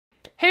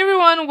Hey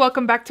everyone,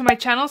 welcome back to my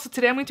channel. So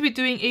today I'm going to be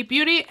doing a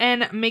beauty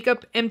and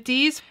makeup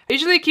empties. I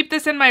usually keep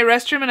this in my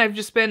restroom and I've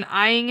just been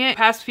eyeing it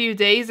past few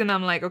days and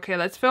I'm like, okay,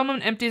 let's film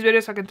an empties video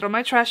so I can throw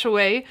my trash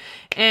away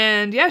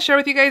and yeah, share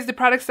with you guys the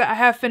products that I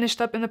have finished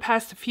up in the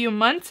past few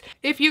months.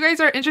 If you guys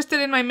are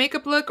interested in my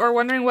makeup look or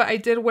wondering what I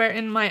did wear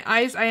in my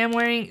eyes, I am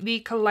wearing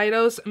the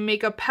Kaleidos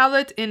makeup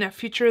palette in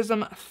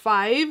Futurism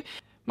 5.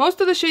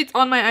 Most of the shades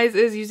on my eyes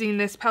is using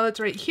this palette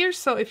right here,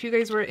 so if you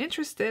guys were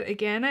interested,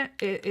 again,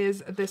 it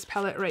is this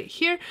palette right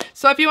here.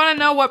 So if you want to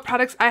know what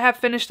products I have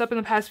finished up in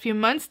the past few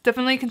months,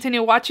 definitely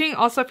continue watching.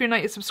 Also, if you're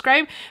not yet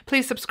subscribed,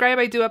 please subscribe.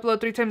 I do upload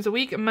 3 times a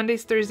week,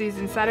 Mondays, Thursdays,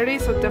 and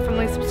Saturdays, so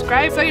definitely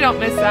subscribe so you don't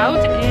miss out.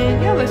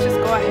 And yeah, let's just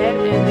go ahead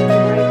and get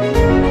right into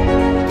it.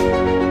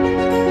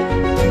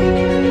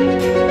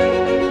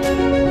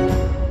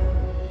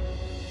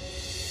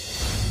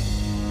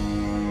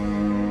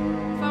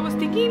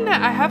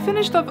 That I have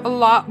finished up a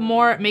lot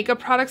more makeup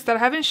products that I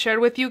haven't shared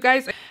with you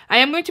guys. I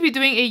am going to be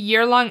doing a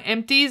year-long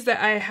empties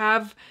that I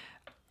have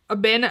a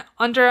bin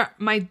under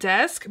my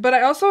desk, but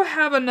I also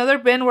have another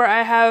bin where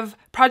I have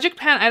project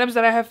pan items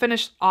that I have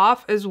finished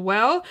off as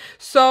well.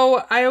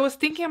 So I was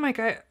thinking, I'm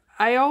like,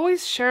 I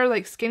always share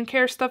like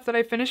skincare stuff that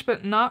I finished,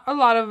 but not a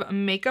lot of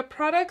makeup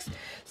products.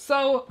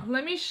 So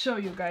let me show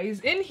you guys.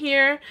 In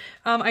here,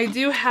 I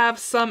do have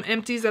some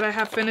empties that I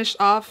have finished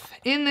off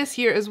in this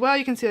year as well.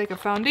 You can see like a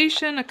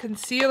foundation, a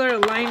concealer, a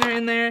liner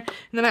in there.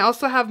 And then I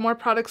also have more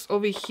products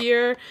over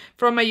here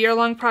from my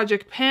year-long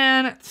project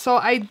pan. So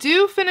I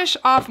do finish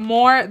off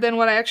more than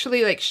what I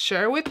actually like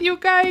share with you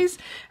guys.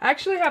 I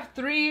actually have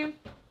 3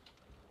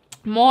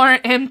 more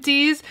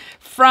empties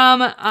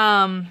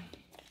from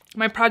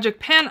my project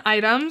pan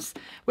items,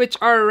 which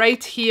are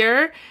right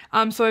here.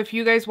 So if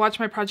you guys watch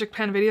my project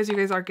pan videos, you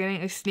guys are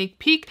getting a sneak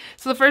peek.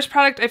 So the first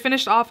product I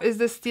finished off is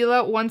the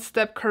Stila One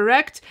Step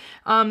Correct.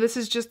 This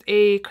is just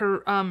a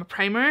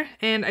primer,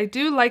 and I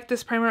do like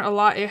this primer a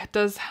lot. It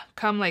does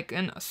come like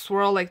in a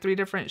swirl, like 3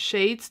 different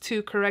shades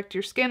to correct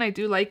your skin. I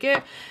do like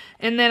it.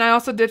 And then I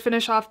also did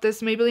finish off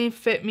this Maybelline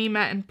Fit Me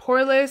Matte and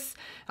Poreless.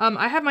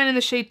 I have mine in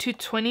the shade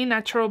 220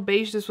 Natural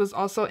Beige. This was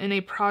also in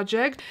a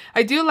project.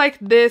 I do like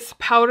this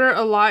powder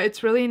a lot.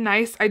 It's really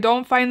nice. I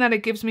don't find that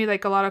it gives me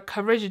like a lot of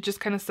coverage. It just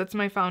kind of sets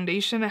my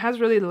foundation. It has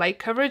really light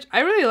coverage.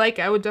 I really like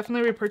it. I would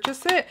definitely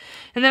repurchase it.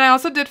 And then I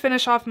also did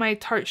finish off my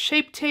Tarte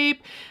Shape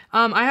Tape.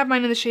 I have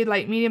mine in the shade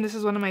Light Medium. This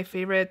is one of my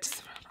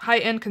favorites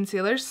high-end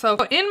concealers. So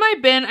in my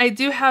bin, I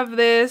do have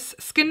this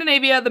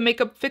Scandinavia, the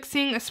makeup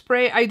fixing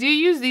spray. I do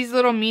use these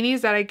little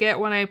minis that I get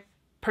when I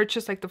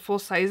purchase like the full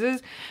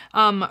sizes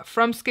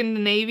from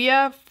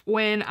Scandinavia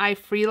when I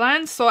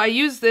freelance. So I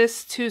use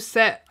this to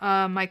set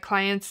my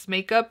clients'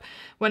 makeup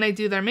when I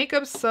do their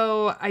makeup.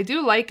 So I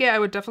do like it. I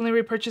would definitely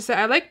repurchase it.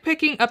 I like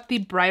picking up the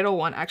bridal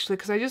one actually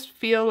because I just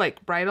feel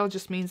like bridal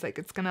just means like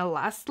it's gonna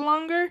last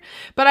longer.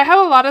 But I have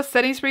a lot of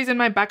setting sprays in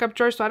my backup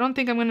drawer, so I don't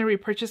think I'm gonna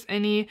repurchase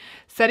any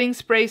setting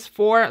sprays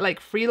for like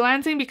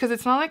freelancing because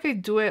it's not like I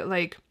do it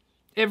like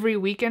every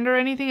weekend or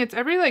anything. It's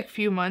every like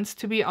few months,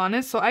 to be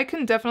honest, so I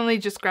can definitely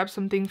just grab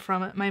something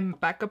from my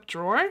backup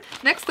drawer.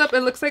 Next up, it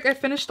looks like I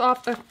finished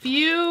off a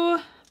few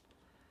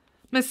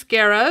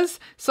mascaras.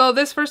 So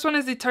this first one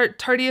is the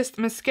Tarteist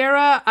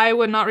mascara. I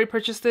would not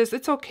repurchase this.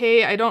 It's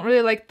okay. I don't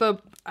really like the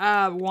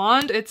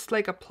wand. It's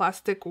like a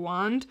plastic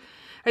wand.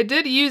 I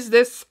did use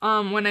this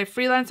when I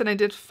freelanced, and I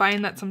did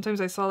find that sometimes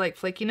I saw like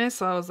flakiness,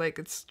 so I was like,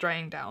 it's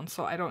drying down,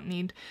 so I don't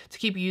need to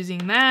keep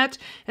using that.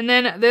 And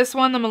then this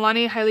one, the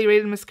Milani Highly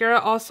Rated Mascara,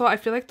 also I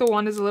feel like the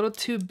wand is a little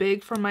too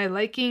big for my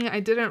liking. I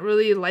didn't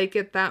really like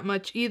it that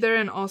much either,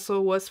 and also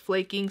was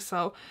flaking,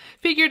 so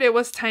figured it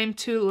was time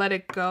to let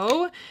it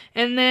go.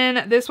 And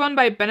then this one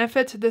by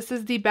Benefit, this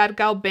is the Bad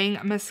Gal Bang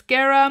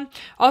Mascara,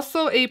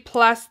 also a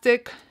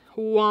plastic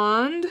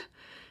wand,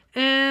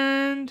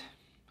 and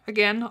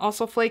again,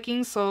 also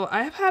flaking. So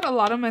I have had a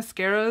lot of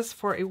mascaras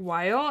for a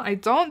while. I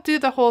don't do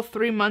the whole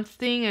 3-month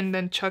thing and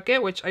then chuck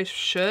it, which I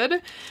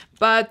should.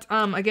 But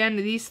again,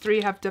 these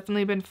 3 have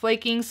definitely been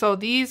flaking. So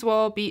these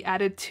will be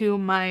added to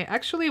my,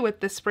 actually with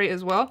this spray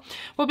as well,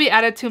 will be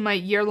added to my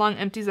year-long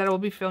empties that I will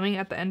be filming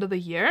at the end of the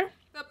year.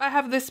 I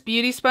have this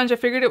beauty sponge. I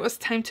figured it was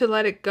time to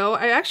let it go.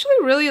 I actually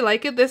really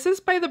like it. This is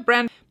by the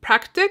brand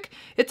Practic.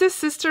 It's a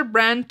sister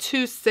brand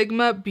to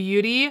Sigma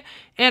Beauty,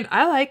 and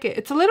I like it.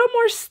 It's a little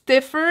more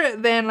stiffer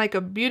than like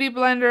a beauty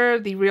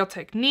blender, the Real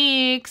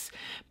Techniques,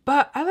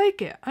 but I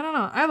like it. I don't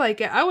know. I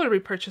like it. I would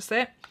repurchase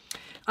it.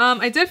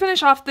 I did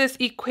finish off this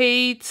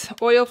Equate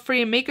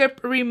oil-free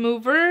makeup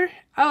remover.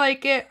 I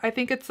like it. I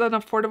think it's an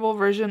affordable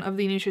version of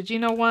the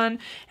Neutrogena one,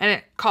 and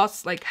it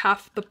costs like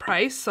half the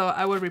price, so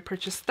I would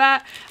repurchase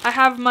that. I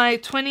have my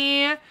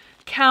 20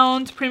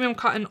 count premium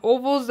cotton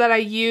ovals that I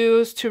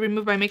use to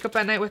remove my makeup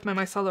at night with my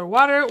micellar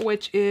water,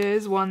 which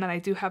is one that I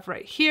do have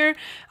right here.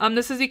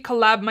 This is the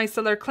Collab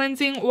Micellar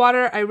Cleansing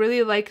Water. I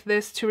really like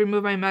this to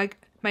remove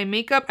my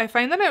makeup. I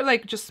find that it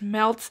like just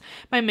melts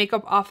my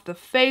makeup off the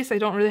face. I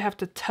don't really have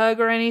to tug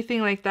or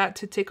anything like that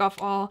to take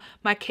off all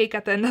my cake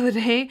at the end of the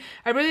day.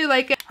 I really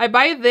like it. I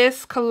buy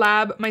this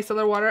Collab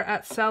Micellar Water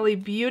at Sally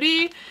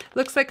Beauty.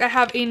 Looks like I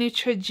have a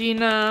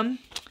Neutrogena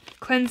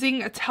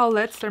Cleansing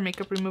Towelettes, their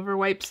makeup remover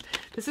wipes.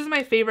 This is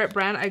my favorite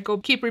brand. I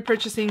keep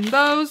repurchasing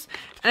those.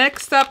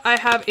 Next up, I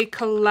have a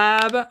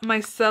collab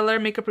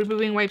micellar makeup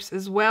removing wipes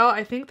as well.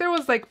 I think there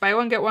was like buy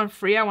one get one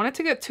free. I wanted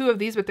to get 2 of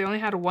these, but they only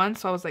had 1,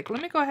 so I was like,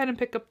 let me go ahead and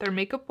pick up their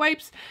makeup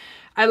wipes.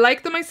 I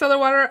like the micellar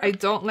water. I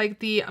don't like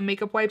the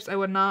makeup wipes. I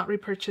would not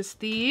repurchase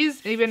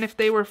these, even if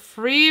they were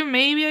free,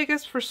 maybe I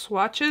guess for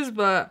swatches,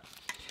 but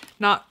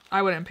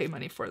I wouldn't pay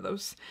money for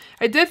those.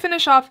 I did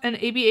finish off an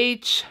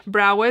ABH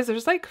Brow Wiz.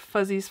 There's like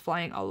fuzzies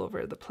flying all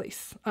over the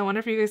place. I wonder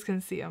if you guys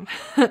can see them.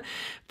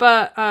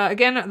 But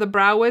again, the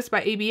Brow Wiz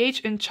by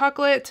ABH in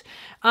chocolate.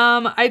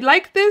 I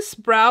like this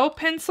brow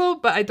pencil,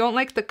 but I don't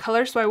like the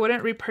color, so I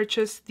wouldn't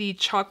repurchase the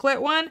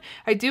chocolate one.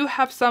 I do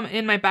have some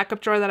in my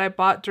backup drawer that I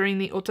bought during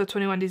the Ulta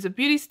 21 Days of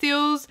Beauty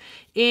steals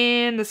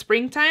in the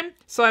springtime,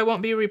 so I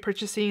won't be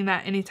repurchasing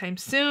that anytime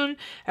soon.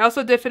 I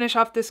also did finish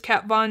off this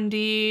Kat Von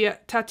D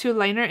tattoo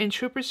liner in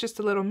Troopers, just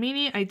a little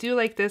mini. I do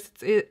like this.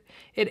 It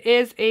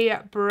is a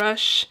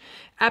brush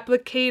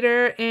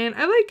applicator, and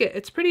I like it.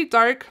 It's pretty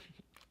dark,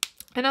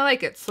 and I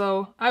like it,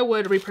 so I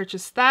would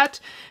repurchase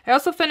that. I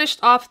also finished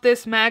off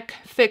this MAC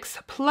Fix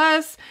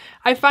Plus.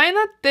 I find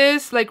that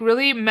this like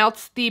really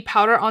melts the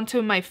powder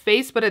onto my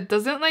face, but it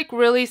doesn't like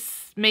really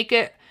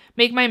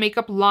make my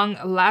makeup long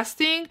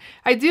lasting.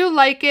 I do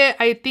like it.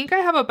 I think I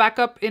have a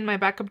backup in my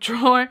backup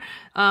drawer,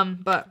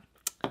 but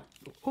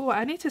oh,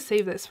 I need to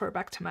save this for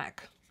back to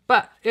MAC.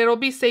 But it'll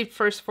be saved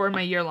first for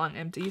my year-long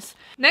empties.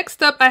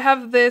 Next up, I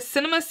have this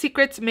Cinema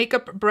Secrets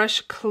Makeup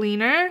Brush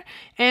Cleaner.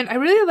 And I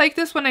really like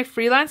this when I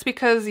freelance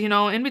because, you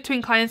know, in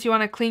between clients, you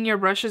want to clean your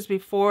brushes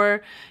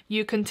before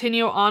you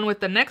continue on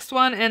with the next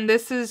one. And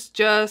this is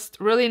just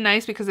really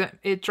nice because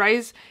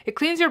it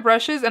cleans your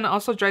brushes and it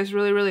also dries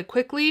really, really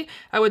quickly.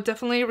 I would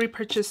definitely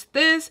repurchase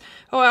this.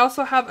 Oh, I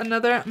also have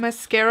another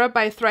mascara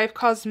by Thrive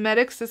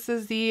Cosmetics. This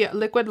is the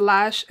Liquid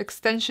Lash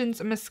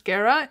Extensions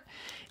Mascara.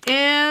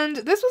 And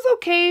this was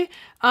okay.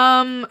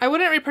 I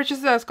wouldn't repurchase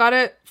it. I just got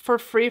it for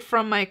free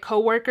from my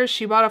coworker.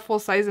 She bought a full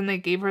size and they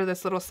gave her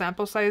this little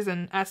sample size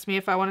and asked me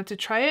if I wanted to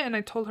try it, and I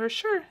told her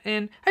sure.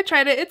 And I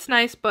tried it. It's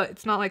nice, but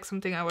it's not like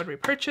something I would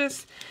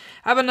repurchase.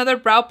 I have another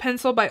brow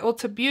pencil by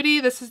Ulta Beauty.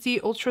 This is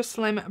the Ultra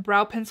Slim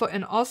Brow Pencil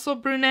and also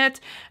brunette.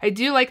 I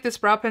do like this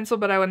brow pencil,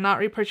 but I would not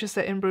repurchase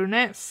it in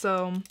brunette,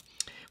 so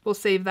we'll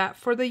save that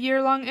for the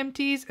year-long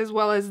empties, as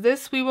well as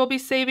this we will be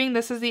saving.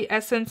 This is the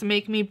Essence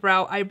Make Me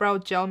Brow Eyebrow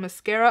Gel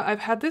Mascara.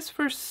 I've had this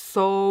for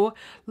so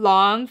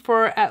long,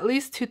 for at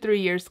least 2-3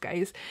 years,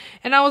 guys.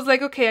 And I was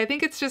like, okay, I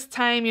think it's just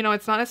time. You know,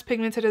 it's not as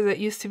pigmented as it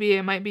used to be.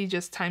 It might be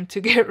just time to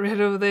get rid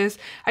of this.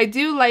 I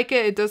do like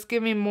it. It does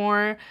give me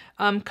more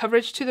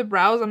coverage to the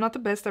brows. I'm not the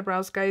best at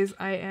brows, guys.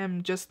 I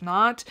am just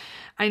not.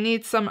 I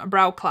need some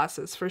brow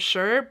classes for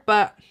sure,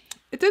 but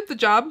it did the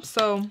job.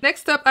 So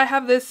next up, I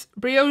have this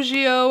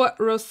Briogeo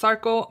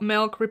Rosarco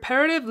Milk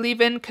Reparative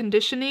Leave-In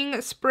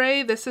Conditioning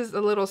Spray. This is a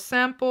little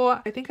sample.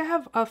 I think I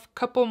have a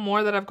couple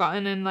more that I've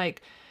gotten in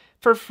like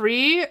for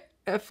free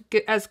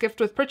as gift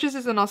with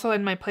purchases, and also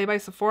in my Play by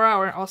Sephora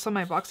or also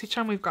my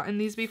BoxyCharm. We've gotten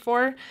these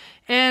before,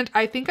 and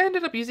I think I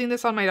ended up using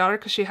this on my daughter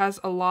because she has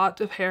a lot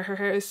of hair. Her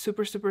hair is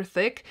super, super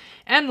thick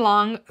and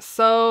long,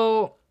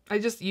 so I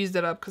just used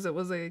it up because it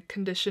was a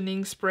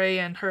conditioning spray,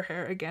 and her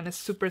hair again is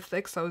super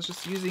thick, so I was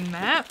just using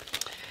that.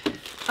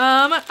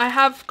 I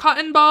have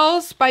cotton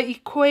balls by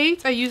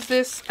Equate. I use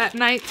this at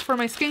night for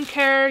my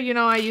skincare. You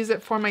know, I use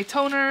it for my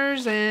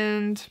toners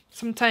and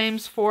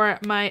sometimes for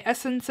my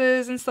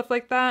essences and stuff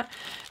like that.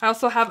 I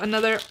also have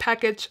another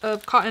package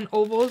of cotton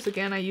ovals.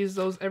 Again, I use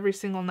those every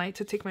single night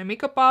to take my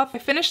makeup off. I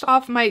finished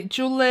off my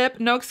Julep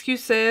No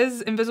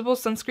Excuses Invisible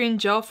Sunscreen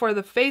Gel for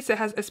the face. It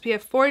has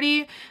SPF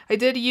 40. I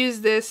did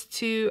use this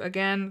to,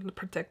 again,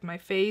 protect my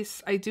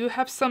face. I do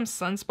have some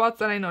sunspots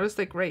that I noticed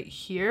like right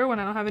here. When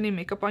I don't have any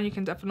makeup on, you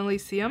can definitely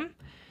see them.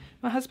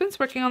 My husband's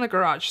working on the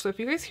garage, so if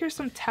you guys hear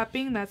some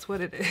tapping, that's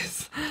what it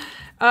is.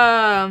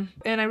 And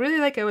I really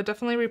like it. I would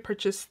definitely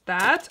repurchase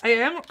that. I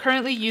am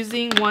currently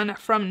using one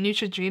from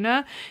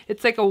Neutrogena.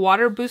 It's like a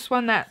water boost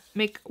one that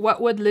What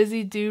Would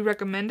Lizzie Do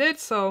recommended,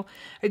 so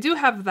I do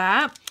have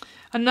that.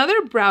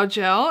 Another brow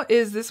gel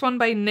is this one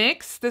by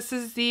NYX. This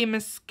is the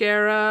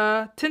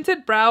mascara,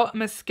 Tinted Brow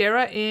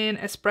Mascara in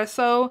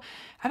Espresso.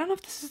 I don't know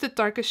if this is the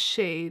darkest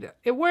shade.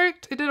 It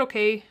worked. It did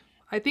okay.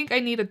 I think I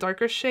need a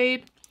darker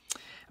shade.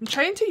 I'm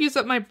trying to use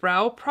up my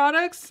brow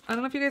products. I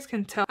don't know if you guys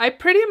can tell. I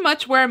pretty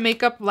much wear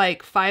makeup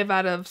like 6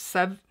 out of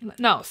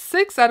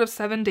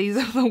 7 days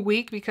of the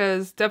week,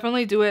 because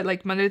definitely do it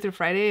like Monday through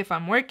Friday if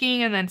I'm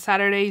working, and then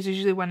Saturday is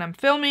usually when I'm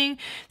filming.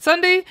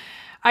 Sunday,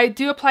 I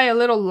do apply a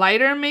little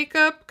lighter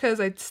makeup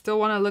because I still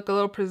want to look a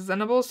little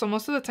presentable. So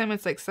most of the time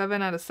it's like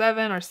 7 out of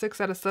 7 or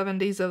 6 out of 7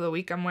 days of the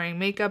week I'm wearing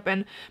makeup.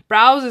 And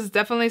brows is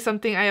definitely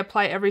something I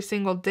apply every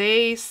single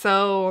day.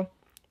 So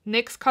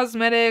NYX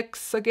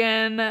Cosmetics,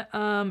 again,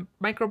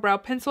 micro brow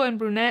pencil in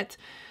brunette.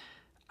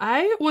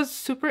 I was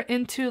super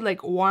into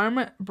like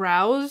warm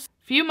brows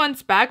few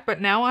months back, but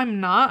now I'm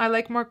not. I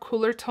like more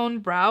cooler tone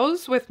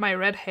brows with my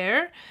red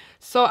hair.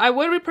 So I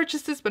would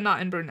repurchase this, but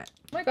not in brunette.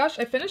 Oh my gosh,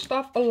 I finished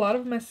off a lot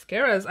of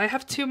mascaras. I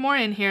have 2 more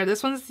in here.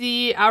 This one's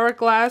the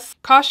Hourglass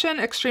Caution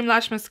Extreme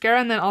Lash Mascara,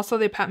 and then also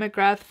the Pat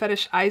McGrath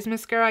Fetish Eyes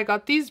Mascara. I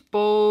got these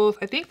both.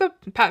 I think the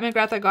Pat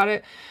McGrath, I got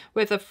it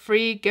with a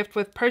free gift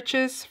with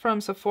purchase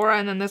from Sephora,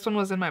 and then this one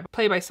was in my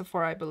Play by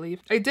Sephora, I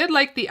believe. I did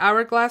like the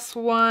Hourglass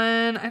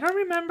one. I don't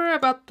remember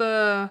about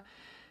the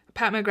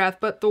Pat McGrath,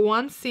 but the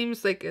one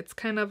seems like it's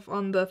kind of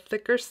on the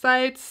thicker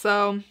side,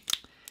 so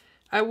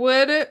I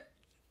would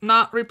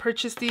not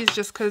repurchase these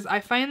just because I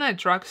find that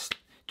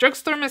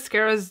drugstore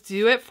mascaras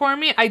do it for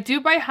me. I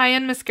do buy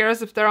high-end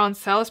mascaras if they're on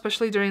sale,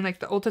 especially during like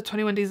the Ulta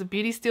 21 Days of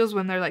Beauty steals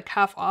when they're like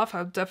half off.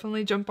 I'll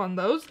definitely jump on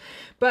those,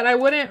 but I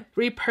wouldn't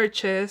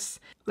repurchase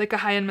like a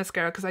high-end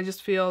mascara because I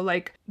just feel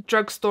like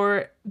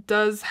drugstore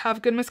does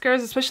have good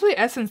mascaras, especially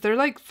Essence. They're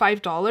like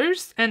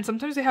 $5, and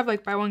sometimes they have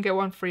like buy one get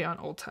one free on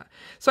Ulta.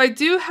 So I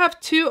do have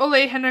 2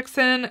 Ole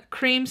Henriksen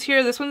creams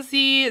here. This one's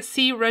the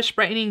Sea Rush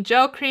Brightening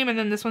Gel Cream, and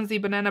then this one's the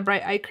Banana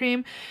Bright Eye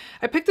Cream.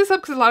 I picked this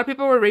up because a lot of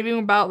people were raving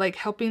about like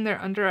helping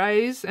their under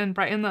eyes and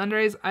brighten the under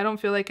eyes. I don't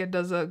feel like it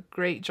does a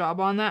great job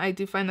on that. I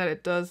do find that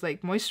it does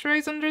like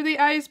moisturize under the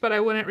eyes, but I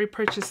wouldn't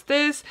repurchase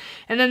this.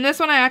 And then this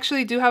one I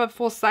actually do have a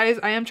full size.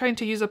 I am trying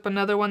to use up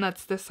another one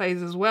that's this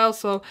size as well,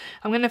 so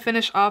I'm gonna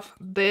finish off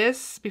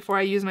this before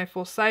I use my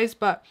full size.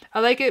 But I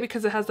like it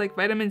because it has like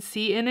vitamin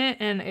C in it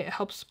and it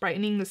helps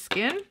brightening the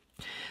skin.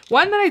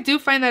 One that I do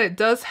find that it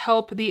does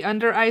help the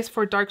under eyes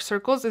for dark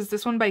circles is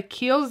this one by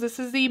Kiehl's. This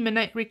is the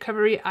Midnight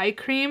Recovery Eye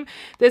Cream.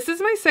 This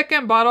is my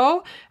second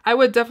bottle. I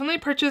would definitely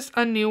purchase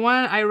a new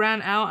one. I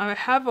ran out. I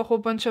have a whole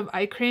bunch of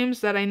eye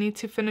creams that I need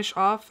to finish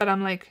off, but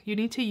I'm like, you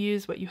need to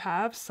use what you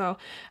have. So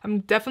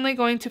I'm definitely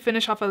going to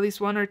finish off at least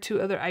 1 or 2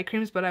 other eye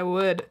creams, but I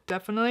would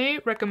definitely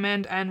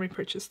recommend and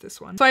repurchase this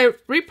one. So I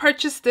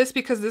repurchased this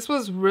because this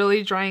was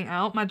really drying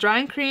out. My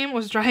drying cream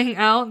was drying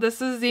out.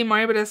 This is the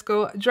Mario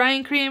Badescu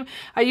drying cream.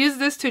 I use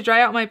this to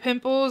dry out my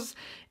pimples,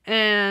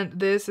 and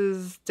this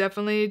is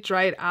definitely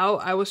dried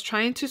out. I was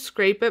trying to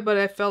scrape it, but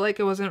I felt like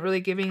it wasn't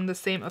really giving the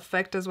same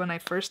effect as when I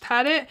first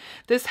had it.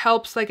 This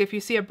helps, like if you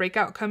see a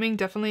breakout coming,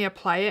 definitely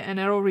apply it and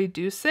it'll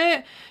reduce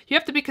it. You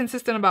have to be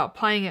consistent about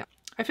applying it.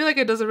 I feel like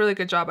it does a really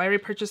good job. I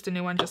repurchased a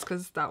new one just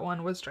because that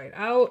one was dried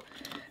out.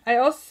 I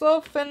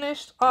also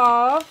finished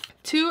off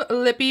 2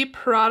 lippy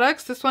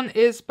products. This one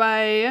is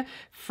by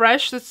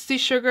Fresh. This is the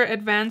Sugar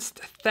Advanced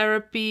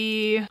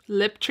Therapy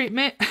Lip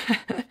Treatment.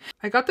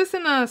 I got this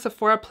in a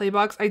Sephora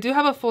Playbox. I do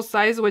have a full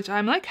size, which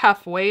I'm like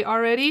halfway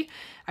already.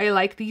 I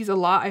like these a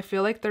lot. I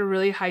feel like they're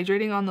really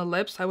hydrating on the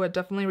lips. I would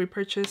definitely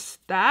repurchase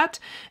that.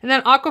 And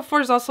then Aquaphor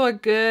is also a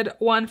good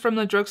one from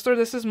the drugstore.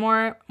 This is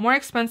more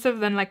expensive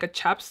than like a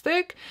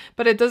chapstick,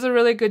 but it does a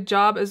really good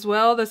job as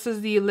well. This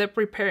is the Lip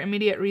Repair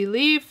Immediate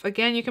Relief.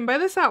 Again, you can buy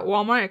this at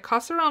Walmart. It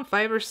costs around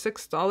 $5 or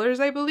 $6,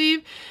 I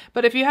believe.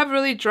 But if you have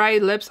really dry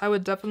lips, I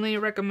would definitely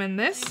recommend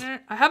this.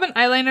 I have an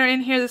eyeliner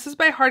in here. This is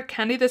by Hard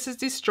Candy. This is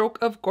the Stroke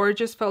of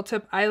Gorgeous Felt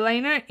Tip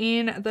Eyeliner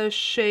in the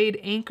shade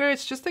Anchor.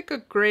 It's just like a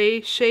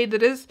gray shade.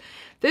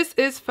 This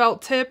is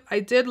felt tip. I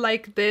did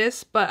like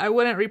this, but I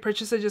wouldn't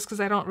repurchase it just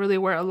because I don't really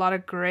wear a lot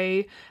of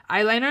gray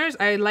eyeliners.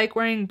 I like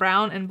wearing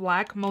brown and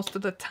black most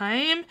of the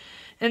time.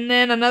 And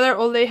then another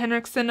Ole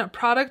Henriksen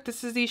product.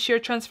 This is the Sheer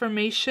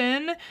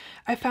Transformation.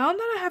 I found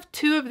that I have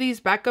 2 of these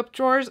backup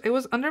drawers. It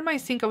was under my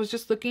sink. I was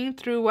just looking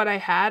through what I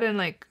had, and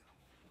like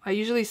I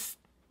usually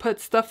put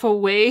stuff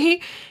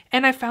away,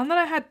 and I found that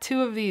I had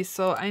 2 of these,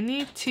 so I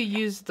need to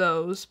use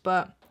those.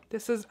 But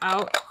this is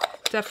out.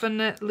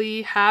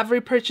 Definitely have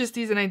repurchased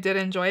these and I did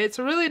enjoy it. It's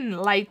a really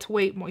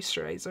lightweight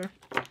moisturizer.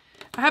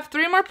 I have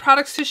 3 more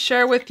products to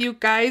share with you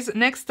guys.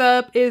 Next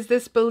up is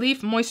this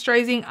Belif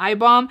Moisturizing Eye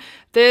Balm.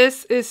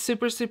 This is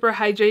super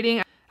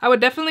hydrating. I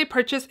would definitely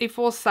purchase a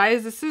full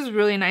size. This is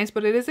really nice,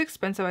 but it is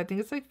expensive. I think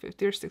it's like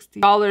 $50 or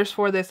 $60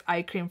 for this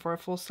eye cream for a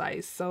full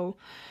size. So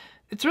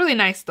it's really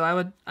nice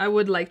though. I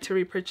would like to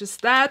repurchase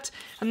that.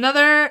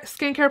 Another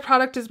skincare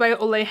product is by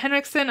Ole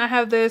Henriksen. I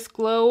have this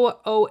Glow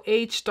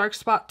OH Dark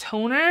Spot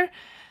Toner.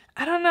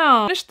 I don't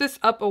know. I finished this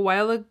up a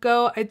while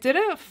ago. I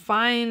didn't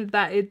find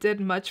that it did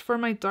much for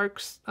my dark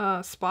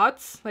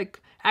spots,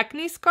 like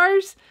acne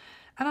scars.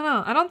 I don't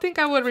know. I don't think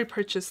I would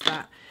repurchase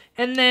that.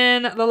 And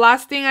then the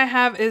last thing I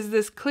have is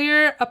this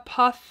Clear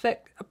Apothecary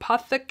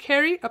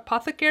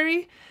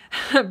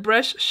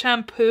brush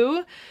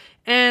shampoo.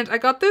 And I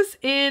got this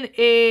in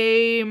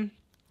a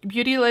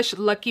Beautylish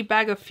Lucky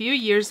Bag a few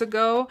years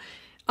ago.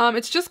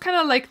 It's just kind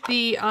of like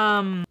the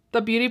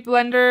Beauty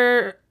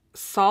Blender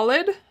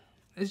Solid.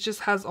 It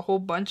just has a whole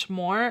bunch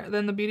more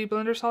than the Beauty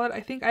Blender Solid.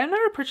 I think I've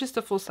never purchased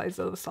a full size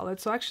of the Solid,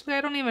 so actually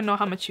I don't even know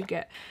how much you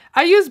get.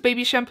 I use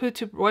baby shampoo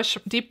to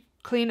deep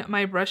clean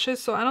my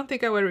brushes, so I don't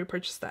think I would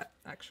repurchase that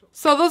actually.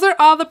 So those are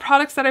all the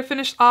products that I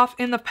finished off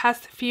in the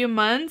past few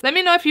months. Let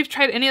me know if you've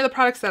tried any of the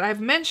products that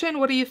I've mentioned.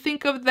 What do you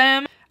think of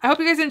them? I hope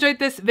you guys enjoyed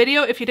this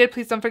video. If you did,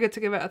 please don't forget to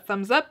give it a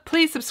thumbs up.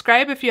 Please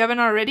subscribe if you haven't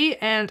already,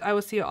 and I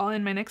will see you all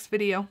in my next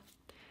video.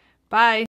 Bye!